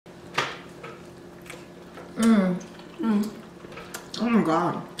Oh my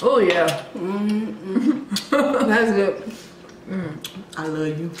God. Oh yeah. That's good. I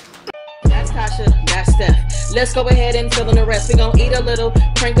love you. That's Tasha, that's Steph. Let's go ahead and fill in the rest. We gon' eat a little,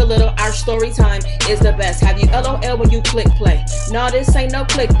 prank a little. Our story time is the best. Have you LOL when you click play? No, this ain't no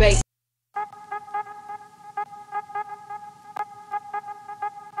clickbait.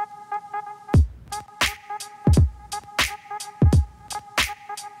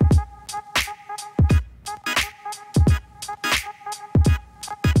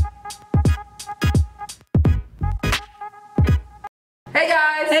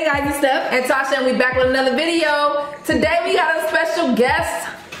 Hey guys, it's Steph and Tasha, and we back with another video. Today we got a special guest,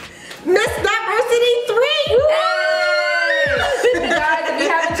 MsDiversity3. Hey! Guys, if you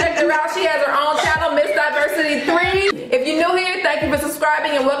haven't checked her out, she has her own channel, MsDiversity3. If you're new here, thank you for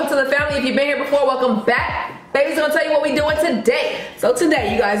subscribing and welcome to the family. If you've been here before, welcome back. Baby's gonna tell you what we're doing today. So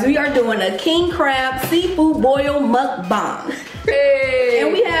today, you guys, we are doing a king crab seafood boil mukbang. Hey!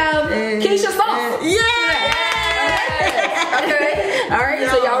 And we have Keisha sauce. Yeah! Okay. Alright,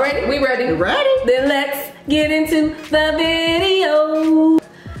 so y'all ready? We ready? Ready? Then let's get into the video.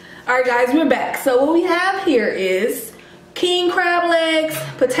 Alright guys, we're back. So what we have here is king crab legs,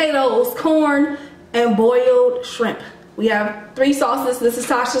 potatoes, corn, and boiled shrimp. We have 3 sauces. This is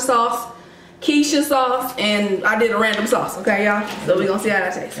Tasha's sauce, Keisha's sauce, and I did a random sauce, okay y'all? So we're gonna see how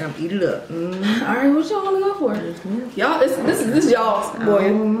that tastes. I'm eat it up. Alright, what y'all wanna go for? Y'all, this is y'all's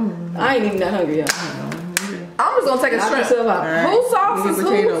boil. I ain't even that hungry, y'all. I'm just gonna take a shrimp. Right. Whose sauce is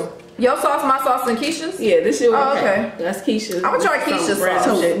potato. whose? Your sauce, my sauce, and Keisha's? Yeah, this yours. Oh, okay. That's Keisha's. I'm gonna try Keisha's sauce.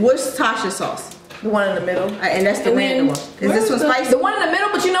 So what's Tasha's sauce? The one in the middle. And that's the And random then- one. Is this one spicy? The one in the middle,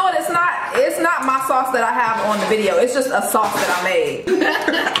 but you know what? It's not my sauce that I have on the video. It's just a sauce that I made.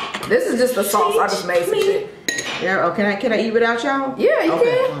 This is just the sauce. I just made some shit. Yeah. Oh, can I eat without y'all? Yeah, you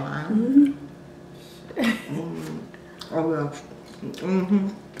okay. can. Oh well.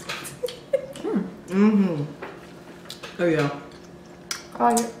 Oh yeah.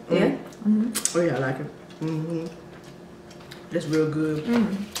 I like it. Yeah. Oh yeah, I like it. That's real good.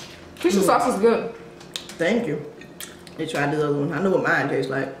 Keisha's sauce is good. Thank you. They tried the other one. I know what mine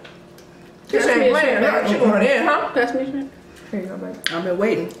tastes like. Keisha ain't playing that. She going in, huh? Pass me a shrimp. Here you go, baby. I've been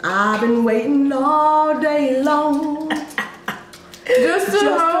waiting. I've been waiting all day long. Just to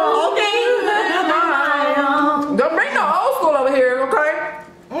hold you in my arms. Don't bring no old school over here, okay?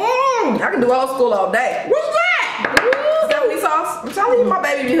 I can do old school all day. What's that? Stephanie sauce. I'm telling you, my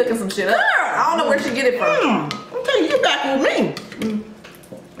baby be hooking some shit up. I don't know where she get it from. Okay, you back with me.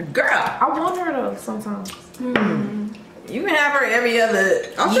 Girl. I want her though sometimes. You can have her every other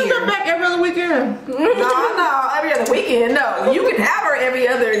I'll send year. her back every other weekend. No, every other weekend. No, you can have her every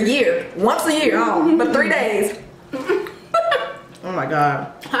other year, once a year, for 3 days. Oh my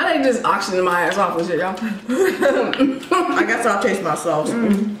God. How they just auctioning my ass off and shit, y'all? I guess I'll taste my sauce.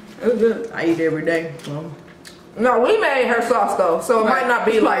 It's good. I eat every day. No, we made her sauce though, so it might not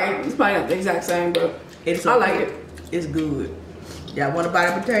be like. It's probably not the exact same, but It's I like it. It's good. Y'all want to buy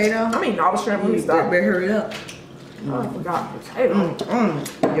the potato? I mean, all the shrimp we You stop. better hurry up. Oh, I forgot potato.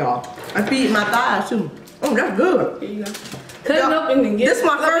 Y'all. I feed my thighs too. Oh, that's good. Here you go. Cut it open and get This is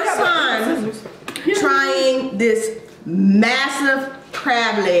my first time trying this massive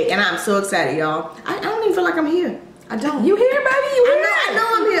crab leg, and I'm so excited, y'all. I don't even feel like I'm here. I don't. You here, baby? You here? I know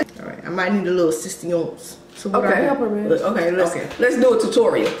I'm here. All right, I might need a little assistance. So what Okay. I Help her, do? man. Look, Okay, let's Okay. do a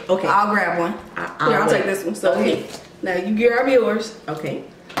tutorial. Okay. I'll grab one. I'll wait. take this one. So Okay. now you grab yours. Okay.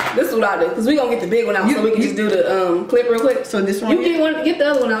 This is what I do, because we gonna get the big one out so we can just do the clip real quick. So this one. You get the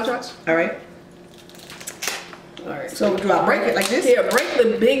other one out, Josh. All right. All right. So do I break it like this? Here, break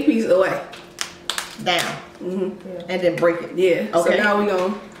the big piece away. Down. And then break it. Yeah. Okay. So now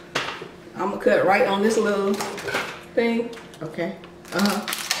I'm gonna cut right on this little thing. Okay.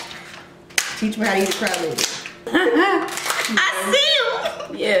 Teach me how to eat a crab leg. I see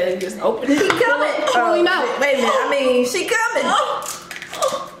him. Yeah, just open it. She coming. Pull him out. Wait a minute. I mean, she coming.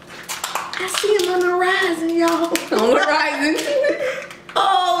 I see him on the horizon, y'all. On the horizon.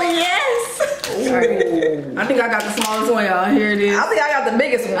 Oh yes. All right. I think I got the smallest one, y'all. Here it is. I think I got the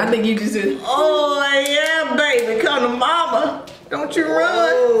biggest one. I think you just did. Oh yeah, baby, come to mama. Don't you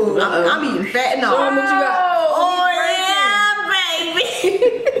run. I'm eating fat and all. Show 'em what you got. Oh yeah,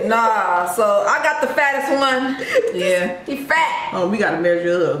 baby. Nah, so I got the fattest one. Yeah. He fat. Oh, we gotta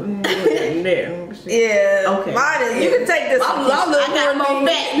measure up. There. Yeah. Okay. Mine is. You can take this one. I got more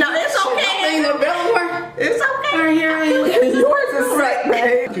fat. No, it's Ain't okay. no belly work. It's okay. Right here, right here. Yours is right,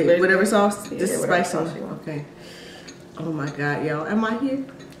 babe. Okay, whatever sauce. This is whatever spicy. sauce you want. Okay. Oh my God, y'all. Am I here?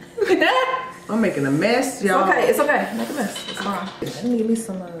 I'm making a mess, y'all. Okay, it's okay. Make a mess. It's fine. Let me give me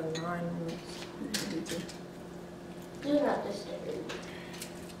some lime. Do not disturb.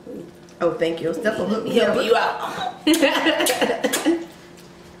 Oh, thank you. Steph will hook me Help up. you out.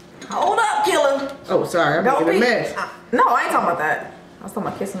 Hold up, killer. Oh, sorry. I'm Don't making be. a mess. No, I ain't talking about that. I was talking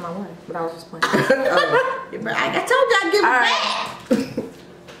about kissing my wife, but I was just playing. Oh, yeah, but I told you I'd give it back.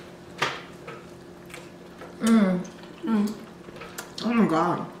 Oh my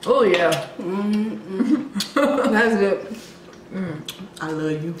God. Oh yeah. That's good. I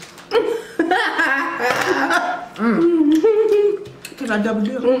love you. Can I double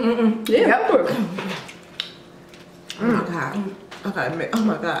dip? Yeah, Yep. of course. Oh my God. Okay, oh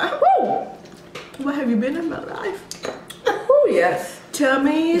my God. Woo. What have you been in my life? Oh yes. Tell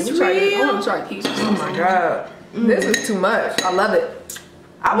me it's I want real. to try quiche. Oh my God. This is too much. I love it.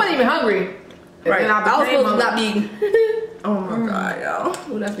 I wasn't even hungry. And Right. then I was became supposed to not be eating. Oh my God, y'all.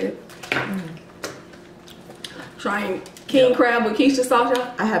 Oh, that's good. Trying king crab with quiche sauce,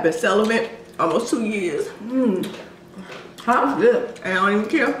 y'all. I have been celibate almost 2 years. Huh? That's good. And I don't even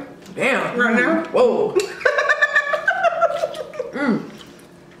care Damn. right now. Whoa.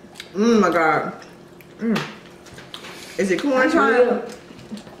 My God. Is it corn time?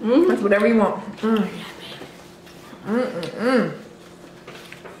 That's whatever you want.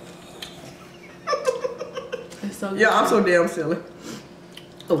 It's so good. Yeah, I'm so damn silly.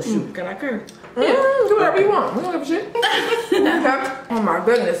 Oh shoot, can I curse? Do whatever you want. We don't give a shit. Okay. Oh my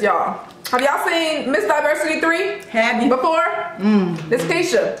goodness, y'all. Have y'all seen MsDiversity3 Have you? before? This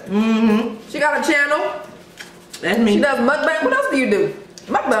Keisha. She got a channel. That's She me. does mukbang. What else do you do?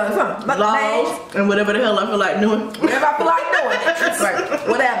 Mukbangs, huh? Mukbangs. Vlogs and whatever the hell I feel like doing. Whatever I feel like doing. Right.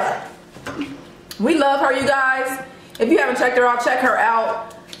 Whatever. We love her, you guys. If you haven't checked her out, check her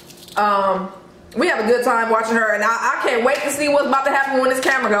out. We have a good time watching her, and I can't wait to see what's about to happen when this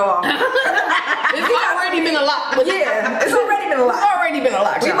camera go off. It's already been a lot. Yeah, it's already been a lot. It's already been a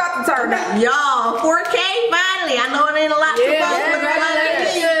lot. We y'all. about to turn up. Y'all, 4K finally. I know it ain't a lot to Yeah, post, but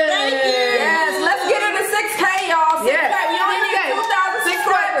congratulations. thank you. Yes, let's get her to 6K, y'all. 6K. Yeah. We only need 2,000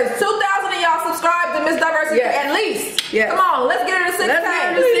 subscribers. 2,000 of y'all subscribe to MsDiversity3 Yeah. at least. Yeah. Come on, let's get her to 6K. Let's get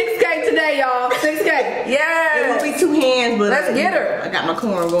her to 6K today, y'all. 6K. It Yes. will be 2 hands, but Let's get her. I got my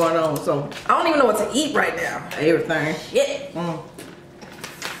corn going on, so I don't even know what to eat right now. everything. Yeah.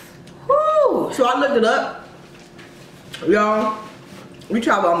 Woo. So I looked it up. Y'all, we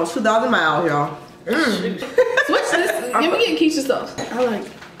traveled almost 2,000 miles, y'all. Switch this. Can we get quiche sauce?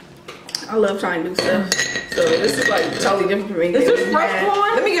 I love trying new stuff. So this is like totally different for me. Is this fresh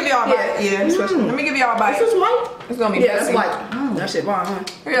corn? Let me give y'all a bite. Yeah, it's fresh corn. Let me give y'all a bite. Is this white? It's gonna be Yeah, that's messy. white. That shit bomb, huh?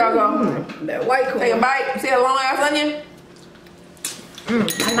 Here y'all go. That white corn. Take a bite. See that long ass onion?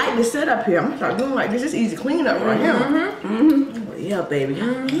 I like the setup here. I'm gonna start doing like this. It's easy cleanup right here. Oh, yeah, baby.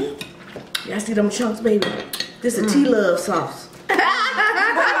 Y'all see them chunks, baby? This is T-Love sauce. You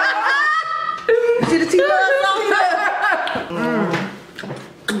see the T-Love sauce?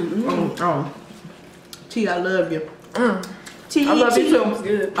 T, I love you. T, I love you too. It's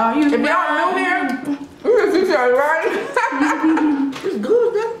good. Are you? If y'all new here, this is right. It's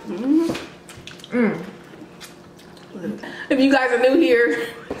good, though. If you guys are new here,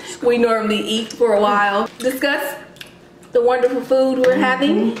 we normally eat for a while, discuss the wonderful food we're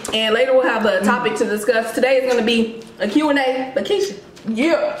having, and later we'll have a topic to discuss. Today is going to be a Q&A with Keisha.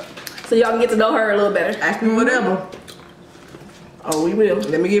 Yeah. So y'all can get to know her a little better. Ask me whatever. Oh, we will.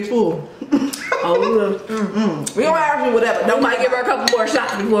 Let me get full. Oh, we will. We gonna ask you whatever. We Don't might give her a couple more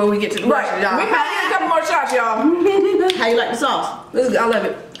shots before we get to the Right. question, We y'all. might get a couple more shots, y'all. How you like the sauce? This is, I love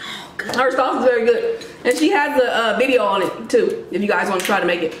it. Her sauce is very good. And she has a video on it, too, if you guys want to try to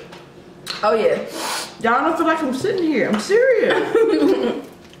make it. Oh yeah. Y'all don't feel like I'm sitting here. I'm serious.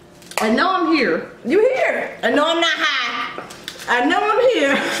 I know I'm here. You here? I know I'm not high. I know I'm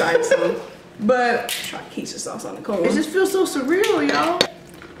here. Try some. But Try Keisha sauce on the corn. it just feels so surreal, y'all.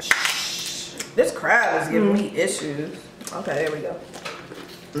 This crab is giving me issues. Okay, there we go.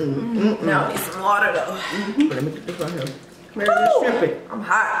 Now I need some water though. Let me get this right here. Where's the Shrimpy. I'm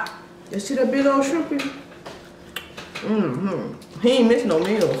hot. You see that big old shrimpy? He ain't missed no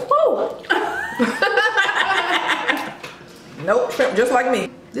meals. Woo. Nope, shrimp just like me.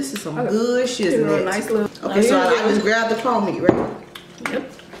 This is some good shit. It's a nice little. Okay, so I just grabbed the claw meat, right?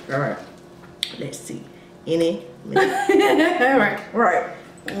 Yep. All right. Let's see. Any minute. All right. Right.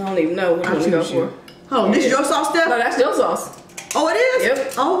 I don't even know what I'm gonna go for. Oh, this is your sauce, Steph? No, that's your sauce. Oh, it is?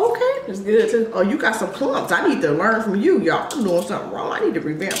 Yep. Oh, okay. It's good too. Oh, you got some clumps. I need to learn from you, y'all. I'm doing something wrong. I need to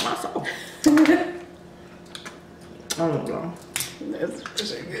revamp my sauce. Oh, no. That's for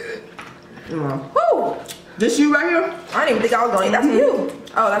sure good. Woo. This you right here? I didn't even think I was gonna eat. That's you.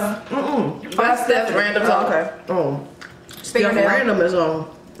 Oh, that's That's Steph's random oh, sauce. okay. Oh. Finger Steph down. Random is on.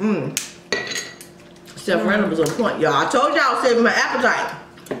 Steph Randall was on point, y'all. I told y'all I was saving my appetite.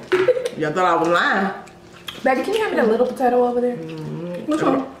 Y'all thought I was lying. Baby, can you have me that little potato over there? Which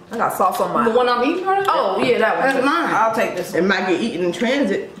one? I got sauce on mine. The one I'm eating? Oh, yeah, that one. That's mine. I'll take this It one. might get eaten in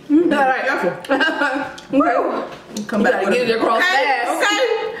transit. All Be careful. Come back gotta with get it across fast.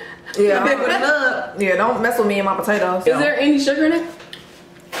 Okay. Yeah. Come back with a nub. Yeah, don't mess with me and my potatoes. Is there any sugar in it?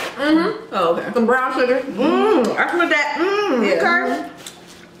 Mm-hmm. Oh, okay. Some brown sugar. I feel that. Yeah.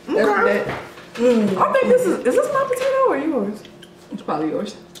 Okay. Okay. I think this is this my potato or yours? It's probably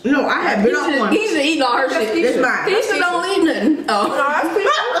yours. No, I had been on one. He's eating all her shit. It's mine. Keisha don't eat nothing. Oh. No, that's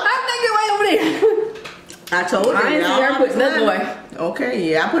I think it way over there. I told you. I ain't see her put nothing away.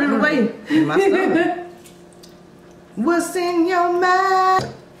 Okay, yeah, I put it away in my stomach. What's in your mind?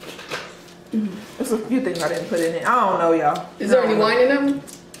 There's a few things I didn't put in it. I don't know, y'all. Is there any wine in them?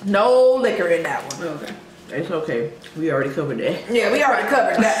 No liquor in that one. Okay. It's okay. We already covered that. Yeah, we already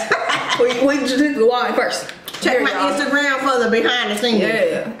covered that. We just did the wine first. Check Here, my y'all. Instagram for the behind the scenes.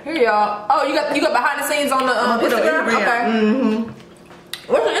 Yeah. Here, y'all. Oh, you got behind the scenes on the Put it on Instagram? Okay.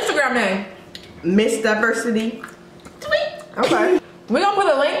 Mm-hmm. What's your Instagram name? MsDiversity3. Okay. We're gonna put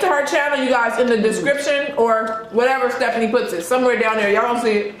a link to her channel, you guys, in the description or whatever Stephanie puts it. Somewhere down there. Y'all don't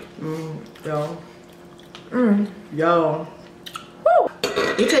see it. Yo. Yo. Woo.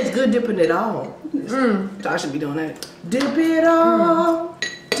 It tastes good dipping it all. I should be doing that. Dip it all.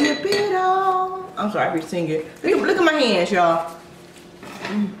 Dip it all. I'm sorry, I be singing. Look at my hands, y'all.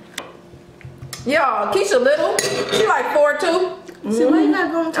 Y'all, Keisha little. She like 4'2". See, why you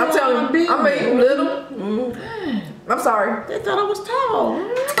not going to I'm telling you, I'm being little. I'm sorry. They thought I was tall.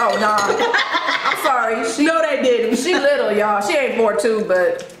 Oh, nah. I'm sorry. She, No, they didn't. she little, y'all. She ain't 4'2",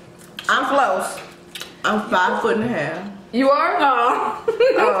 but I'm close. I'm 5'1.5". You are? Oh.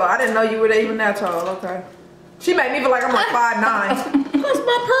 Oh, I didn't know you were even that tall. Okay. She made me feel like I'm like 5'9". Plus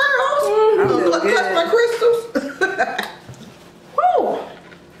my pearls. feel Plus my crystals. Woo!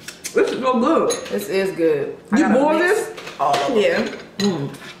 This is so good. This is good. I You gotta boil mix this? all of it. Yeah.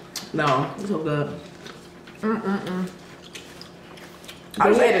 No, it's so good. I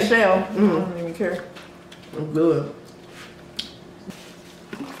just ate a shell. I don't even care. It's good.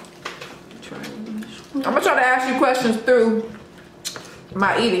 I'm gonna try to ask you questions through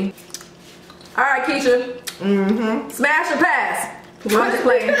my eating. All right, Keisha. Smash or pass? I'm just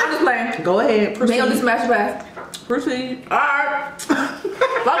playing. I'm just playing. Go ahead. We ain't gonna do Proceed. smash or pass. Proceed. All right.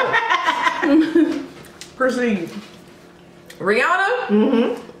 Love it. Proceed.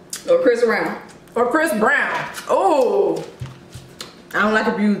 Rihanna Or Chris Brown. or Chris Brown? Oh. I don't like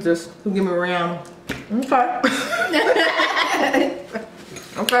abusers who give me around. Okay.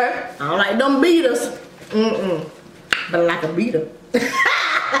 Okay. I don't like them beaters. But I like a beater.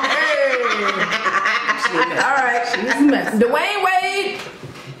 All right. Dwayne Wade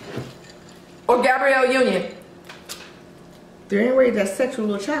or Gabrielle Union? There ain't really that sexual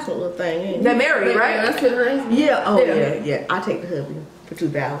little chocolate little thing, ain't They it? married, Yeah, right? that's good, right? Yeah, oh Yeah. yeah. I take the hubby for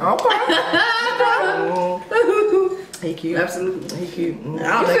 2,000. Okay. He cute. Absolutely. He cute. I You don't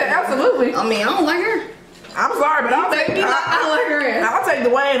said like her. absolutely. I mean, I don't like her. I'm sorry, but I'll take I like her ass. I'll take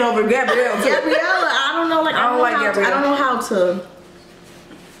Dwayne over Gabrielle too. Gabriella, I don't know, like I don't like Gabriella. I don't know how to.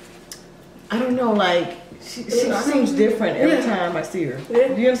 I don't know, like she seems different every time I see her. Yeah.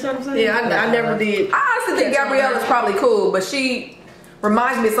 Do you understand what I'm saying? Yeah, I never did. I honestly think Gabrielle is probably cool, but she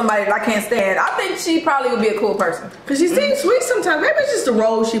reminds me of somebody that I can't stand. I think she probably would be a cool person. Cause she seems sweet sometimes. Maybe it's just the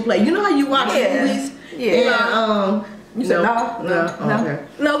role she plays. You know how you watch Yeah. movies? Yeah. And, You said no? No. No. Okay.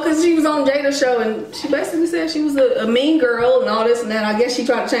 No, because she was on Jada's show and she basically said she was a mean girl and all this and that. I guess she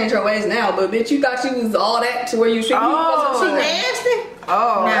tried to change her ways now, but bitch, you thought she was all that to where you should be. Oh. She nasty?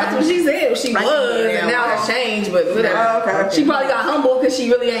 Oh. That's what she said. She Right. was, Yeah. and now it's changed, but whatever. Oh, okay. She probably got humble because she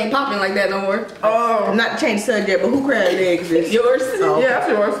really ain't popping like that no more. Oh. Not to change the subject, but who crab legs is? Yours? Oh. Yeah, that's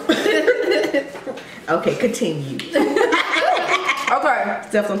yours. Okay, continue. Okay.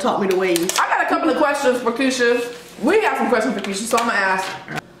 Steph taught me the ways. I got a couple of questions for Keisha. We have some questions for Keisha, so I'm gonna ask.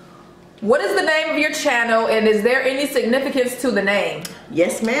 What is the name of your channel, and is there any significance to the name?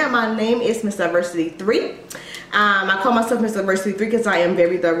 Yes, ma'am. My name is MsDiversity3. I call myself MsDiversity3 because I am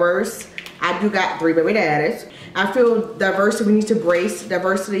very diverse. I do got 3 baby daddies. I feel diversity, we need to embrace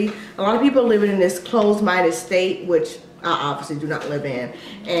diversity. A lot of people live in this closed-minded state, which I obviously do not live in.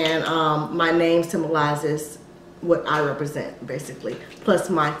 And my name symbolizes what I represent, basically. Plus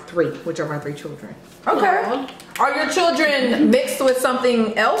my 3, which are my 3 children. Okay. Are your children mixed with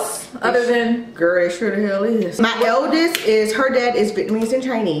something else other than? Girl, it sure the hell is. My eldest is, her dad is Vietnamese and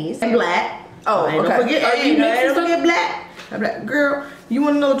Chinese and black. Oh, Ain't okay. Don't forget, Are you mixed don't with forget black. I'm black. Girl, you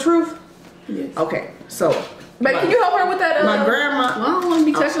want to know the truth? Yes. Okay, so. Babe, can you help her with that? My grandma. Well, I don't want to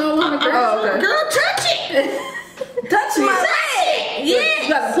be touching all on the girl. Oh, okay. Girl, touch it. Touch my leg. Yeah. You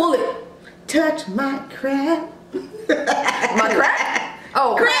gotta pull it. Touch my crab. My crab?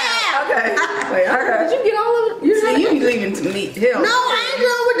 Oh, crab. Okay. Wait, okay. Did you get all of it? You be leaving to me. Hell. No, I ain't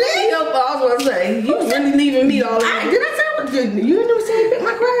done with this. I was gonna say, you really leaving me all of it. Did I say what you didn't say pick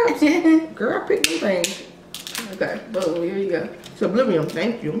my crabs? Girl, I picked them things. Okay, boom, here you go. It's oblivion,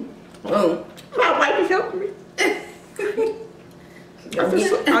 thank you. Boom. My wife is helping me.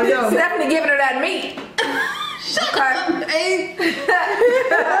 I know. Stephanie giving her that meat.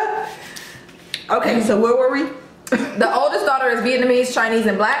 Okay, so where were we? The oldest daughter is Vietnamese, Chinese,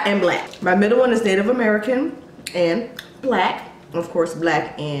 and black. And black. My middle one is Native American and black. Of course,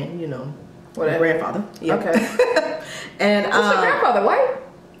 black and, you know, whatever. Grandfather. Yeah. Okay. And what's your grandfather, white?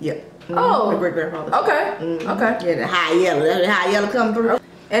 Yeah. Oh. My great grandfather. Okay. Okay. Yeah, the high yellow. The high yellow come through.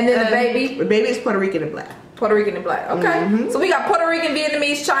 And then the baby? The baby is Puerto Rican and black. Puerto Rican and black. Okay. So we got Puerto Rican,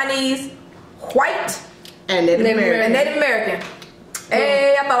 Vietnamese, Chinese, white, and Native American. And Native American.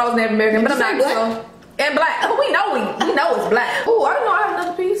 Hey, I thought I was Native American, but I'm not. So. And black. Oh, we know it's black. Oh, I didn't know I had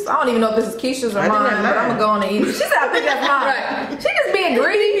another piece. I don't even know if this is Keisha's or mine, but I'm gonna go on and eat it. She said I think that's mine. Right. She just being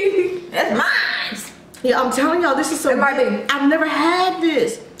greedy. That's mine. Yeah, I'm telling y'all, this is so. It might be. I've never had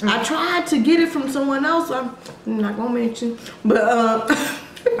this. I tried to get it from someone else. I'm not gonna mention, but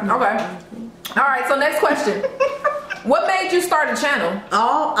okay. All right. So next question. What made you start a channel?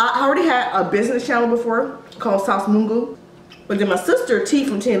 I already had a business channel before called Sauce Mungu, but then my sister T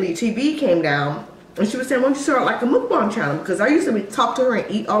from 10 Lead TV came down. And she was saying, why don't you start like a mukbang channel? Because I used to talk to her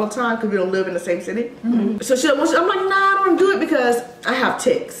and eat all the time because we don't live in the same city. So I'm like, nah, I don't want to do it because I have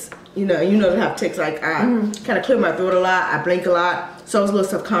tics. You know to have tics. Like I kind of clear my throat a lot. I blink a lot. So I was a little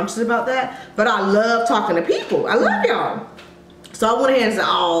self-conscious about that. But I love talking to people. I love y'all. So I went ahead and said,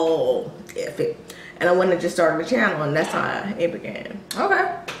 oh, F it. And I went and just started the channel, and that's how it began.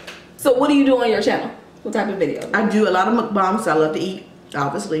 Okay. So what do you do on your channel? What type of videos? I do a lot of mukbangs. I love to eat,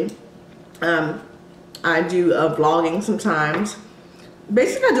 obviously. I do vlogging sometimes.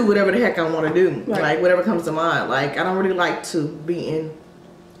 Basically, I do whatever the heck I want to do. Right. Like, whatever comes to mind. Like, I don't really like to be in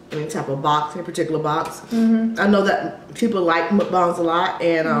any type of box, any particular box. I know that people like mukbangs a lot,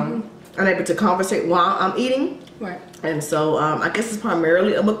 and I'm able to conversate while I'm eating. Right. And so, I guess it's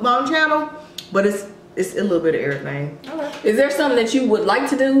primarily a mukbang channel, but it's a little bit of everything. Okay. Is there something that you would like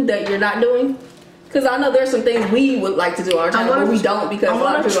to do that you're not doing? Because I know there's some things we would like to do on our channel, but we don't because a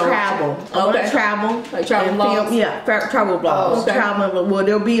lot of people travel. I want to travel. Like travel vlogs? Yeah, travel vlogs. Oh, okay. Travel, well,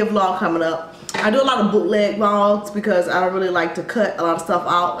 there'll be a vlog coming up. I do a lot of bootleg vlogs because I don't really like to cut a lot of stuff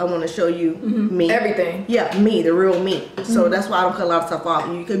out. I want to show you me. Everything. Yeah, me, the real me. So that's why I don't cut a lot of stuff out.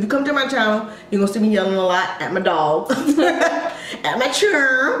 If you come to my channel, you're going to see me yelling a lot at my dog. At my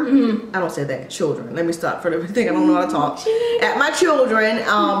children. I don't say that, children. Let me stop for everything. I don't know how to talk. At my children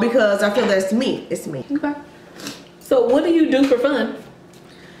because I feel that's me. It's me. Okay. So what do you do for fun?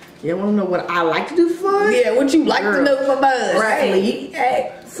 You want to know what I like to do for fun? Yeah, what you like to do for fun? Right. Sleep.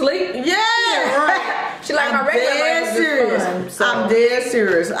 Hey. Sleep? Yeah. Right. She like my regular life is serious. Fun, so. I'm dead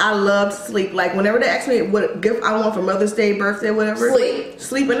serious. I love to sleep. Like whenever they ask me what gift I want for Mother's Day, birthday, whatever.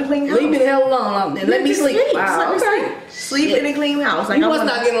 Sleep in a clean house. Leave me the hell alone and let me sleep. Wow. Okay. Sleep in a clean house. Like you must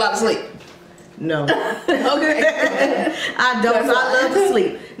not get a lot of sleep. No. Okay. I don't. So I love to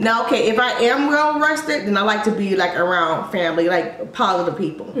sleep. Now, okay, if I am well rested, then I like to be like around family, like positive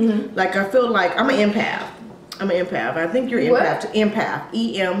people. Like I feel like I'm an empath. I'm an empath. I think you're empath. Empath.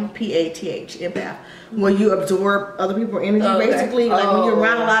 E-M-P-A-T-H. Empath. Where you absorb other people's energy, basically. Like when you're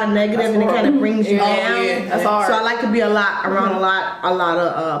around a lot of negative and it kind of brings you down. Yeah, that's hard. So I like to be around a lot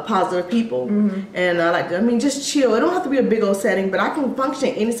of positive people. And I like to, just chill. It don't have to be a big old setting, but I can function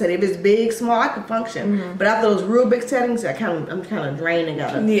in any setting. If it's big, small, I can function. But after those real big settings, I'm kind of drained and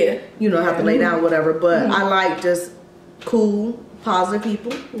gotta, have to lay down, whatever. But I like just cool, positive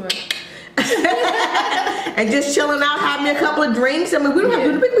people. Right. And just chilling out, having a couple of drinks. We don't have to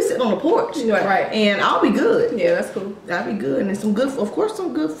do the big. We sit on the porch, right? And I'll be good. Yeah, that's cool. I'll be good, and some good, of course,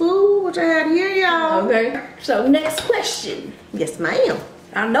 some good food, which I had here, y'all. Okay. So next question. Yes, ma'am.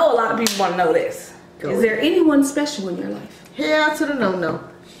 I know a lot of people want to know this. Go. Is there anyone special in your life? Hell to the no.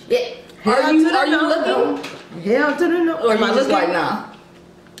 Yeah. Are you looking? Hell to the no. Or am I just like nah?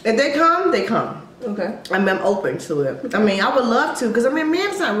 If they come, they come. Okay. I'm open to it. I would love to, because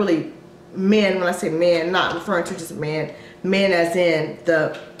men's not really. Men, when I say men, not referring to just men as in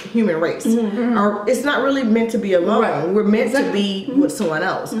the human race. It's not really meant to be alone. Right. We're meant to be with someone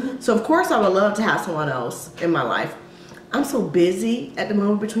else. So of course I would love to have someone else in my life. I'm so busy at the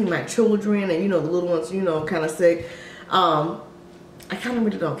moment between my children and the little ones, kind of sick. I kind of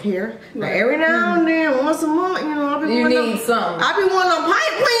really don't care. Right. Now every now and then, once a month, I'll be you need some. I be wanting a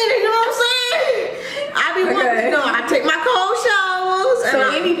pipe cleaner, you know what I'm saying? I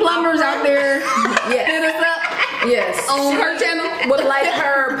like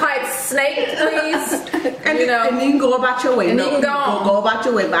her pipe snake, please. And you know, and you can go about your way. And you can go about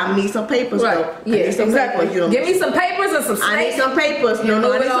your way. But I need some papers, right? Though. Yeah, exactly. Papers, Give me some papers and some snakes. I need some papers.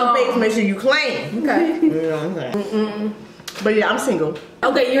 No, I need some papers. Make sure you claim. Okay. You know what I'm saying? But yeah, I'm single.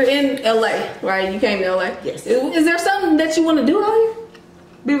 Okay, you're in LA, right? You came to LA. Yes. Is there something that you want to do out here?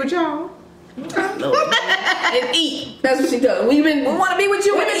 Be with y'all. And eat. That's what she does. We want to be with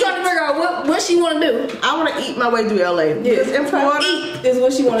you. We've been trying to figure out what she want to do. I want to eat my way through LA. Yeah. Because in Florida, eat is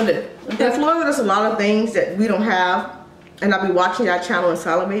what she want to do. Okay. In Florida, there's a lot of things that we don't have, and I'll be watching our channel and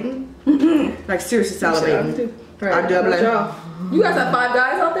salivating. Like seriously salivating. Right. You guys have 5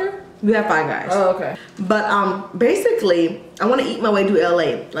 guys out there? We have 5 guys. Oh, okay. But basically, I want to eat my way through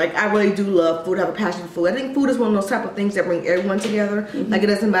LA. Like I really do love food. I have a passion for food. I think food is one of those type of things that bring everyone together. Like it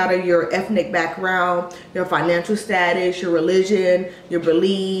doesn't matter your ethnic background, your financial status, your religion, your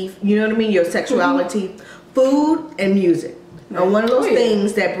belief. You know what I mean? Your sexuality. Food and music are one of those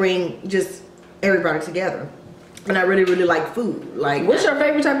things that bring just everybody together. And I really, really like food. Like, what's your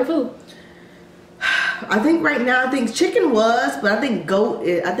favorite type of food? I think right now, I think chicken was, but I think goat.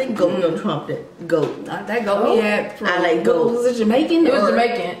 I think goat don't trump it. Goat. That goat we had. I like goat. Was it Jamaican? It was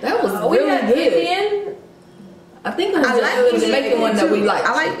Jamaican. That was really good. Indian. I think it was the Jamaican one that we liked.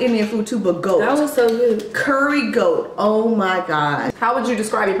 I like Indian food too, but goat. That was so good. Curry goat. Oh my god. How would you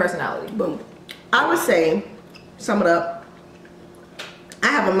describe your personality? Boom. I would say, sum it up. I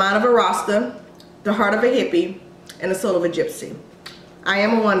have a mind of a Rasta, the heart of a hippie, and the soul of a gypsy. I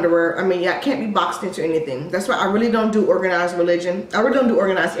am a wanderer. I mean, I can't be boxed into anything. That's why I really don't do organized religion. I really don't do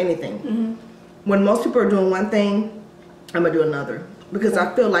organized anything. When most people are doing one thing, I'm gonna do another because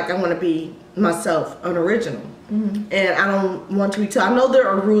I feel like I want to be myself, an original, and I don't want to be told. I know there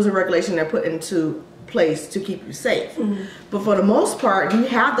are rules and regulations that are put into place to keep you safe, but for the most part, you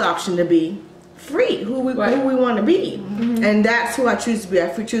have the option to be free, who we want to be, and that's who I choose to be. I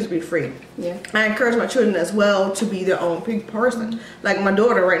choose to be free. Yeah. I encourage my children as well to be their own person. Like my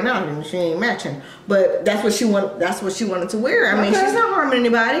daughter right now, she ain't matching, but that's what she want. That's what she wanted to wear. I mean, she's not harming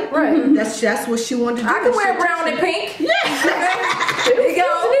anybody. Right. That's what she wanted to do. I can wear brown and pink. Yeah. There you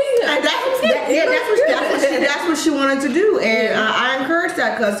go. And that's what she wanted to do, and I encourage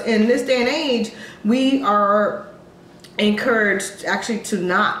that because in this day and age, we are encouraged actually to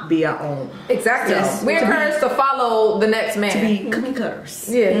not be our own. Exactly. Yes. We're encouraged to follow the next man. To be cookie cutters.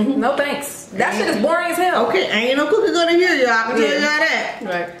 Yeah. No thanks. That shit is boring as hell. Okay, ain't no cookie cutter here, y'all. I can tell y'all that.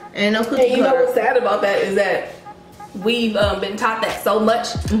 Right. Ain't no cookie cutter. And you know what's sad about that is that we've been taught that so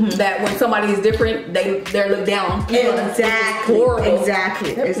much that when somebody is different, they're looked down. Exactly. Horrible.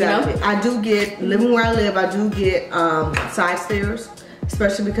 Exactly. You know? I do get, living where I live, I do get side stares,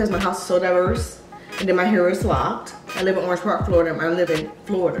 especially because my house is so diverse. And then my hair is locked. I live in Orange Park, Florida. I live in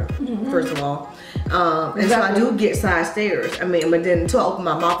Florida, first of all. And so I do get side stares. I mean, but then until I open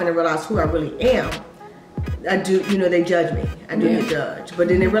my mouth and I realize who I really am, I do, you know, they judge me. I do get judged. But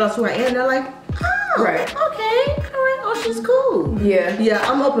then they realize who I am, they're like, oh, okay, all right, oh, she's cool. Yeah. Yeah,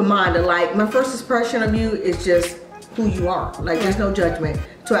 I'm open-minded. Like, my first impression of you is just who you are. Like, there's no judgment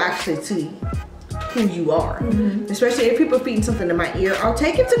to actually see who you are. Especially if people are feeding something in my ear, I'll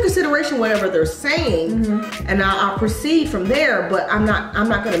take into consideration whatever they're saying, and I'll proceed from there. But I'm not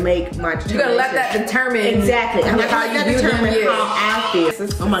gonna make my determination. You're gonna let that determine exactly. I'm not how gonna let you that determine them, how I feel.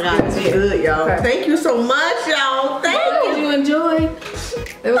 Oh my God, this is good, y'all. Okay. Thank you so much, y'all. Thank you. Did you enjoy?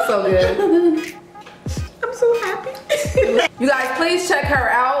 It was so good. I'm so happy. You guys, please check her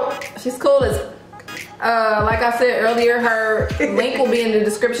out. She's cool as like I said earlier, her link will be in the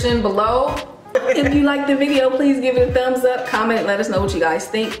description below. If you like the video, please give it a thumbs up, comment, let us know what you guys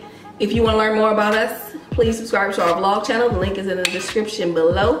think. If you want to learn more about us, please subscribe to our vlog channel. The link is in the description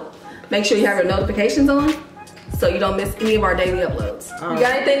below. Make sure you have your notifications on so you don't miss any of our daily uploads. You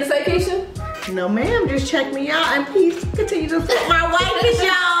got anything to say, Keisha? No, ma'am. Just check me out and please continue to support my wife,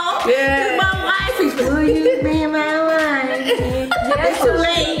 y'all. Yeah. My wife. Will you be my wife? It's too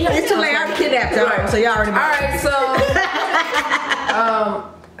late. It's too late. I already kidnapped y'all, so y'all already. All right, so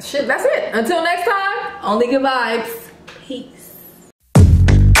shit, that's it. Until next time, only good vibes. Peace.